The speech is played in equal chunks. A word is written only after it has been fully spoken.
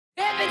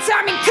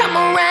time you come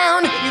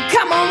around,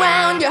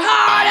 you're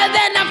harder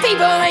than a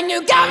fever, and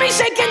you got me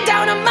shaking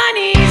down on my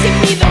knees. Give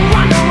me the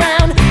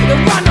runaround,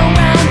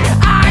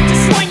 I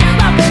just want your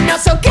loving now,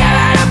 so give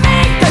it to me,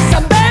 'cause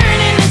I'm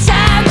burning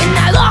inside when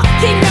I look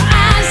in your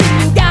eyes, and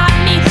you got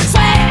me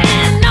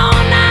sweating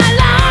all night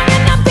long,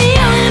 and I'm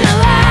feeling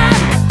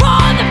alive.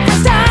 For the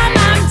first time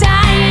I'm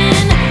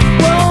dying,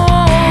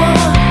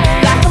 whoa,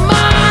 like a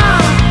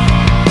moth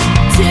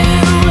to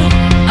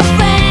a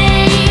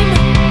flame.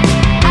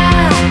 I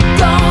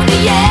go to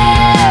you,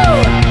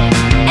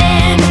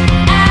 and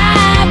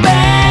I burn.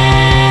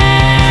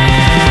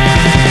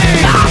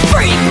 I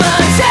freak my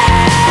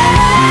shame,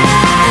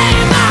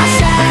 my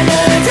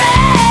sanity.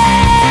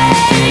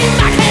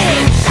 I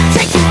can't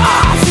take you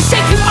off, to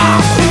shake you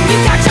off when you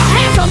got your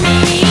hands on me.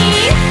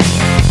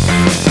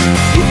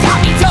 You got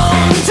me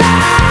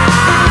tongue-tied,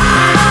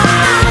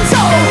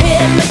 so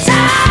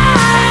hypnotized.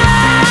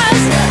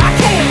 I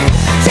can't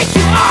take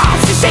you off,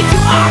 to shake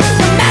you off,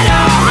 no matter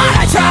how hard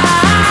I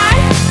try.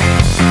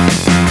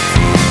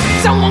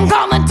 Someone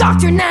call the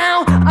doctor now.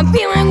 I'm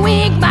feeling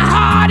weak, my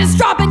heart is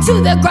dropping to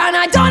the ground.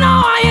 I don't